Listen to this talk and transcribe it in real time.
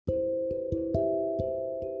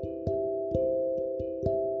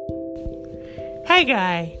Hey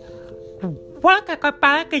guys, welcome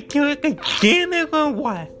back to the General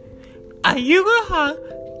One. Are you going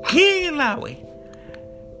to get Lowy?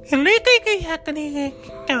 And let's get happening.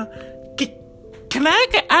 Can I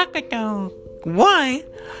get out one?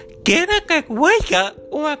 Get a wake up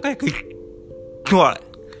or I can try.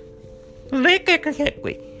 Let's get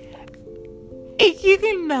a if you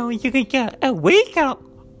can know, you can get a wake up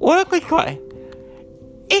or I can try.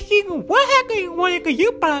 If you can, what happened when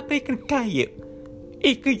you buy, they can tell you.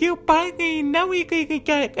 If you buy, they know you can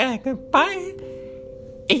get a can buy it.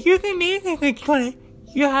 If you can need a try,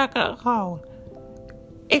 you have a hold.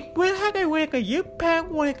 If we have a way you pay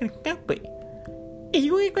one can get it. If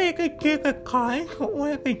you can get a car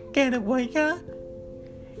or can get a wake up,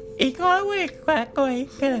 if you always crack away,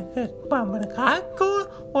 get a bomb in a car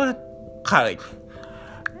or a college.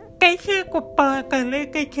 Cái xe của bà cần lấy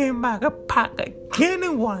cái xe mà cái phá cái kia nữa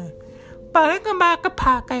ngoài bà lấy cái mà cái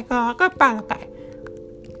phá cái gò cái bà cái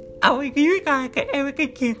ở cái em cái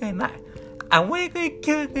kia cái này ở cái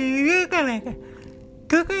kia cái này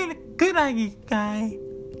cứ là gì cái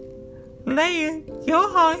lấy gió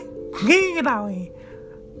thôi nghi cái đầu này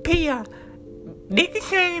bây giờ đi cái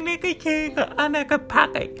xe cái anh này cái phá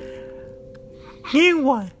cái như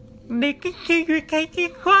ngoài đi cái xe cái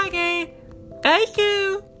khó nghe cái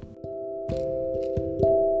chứ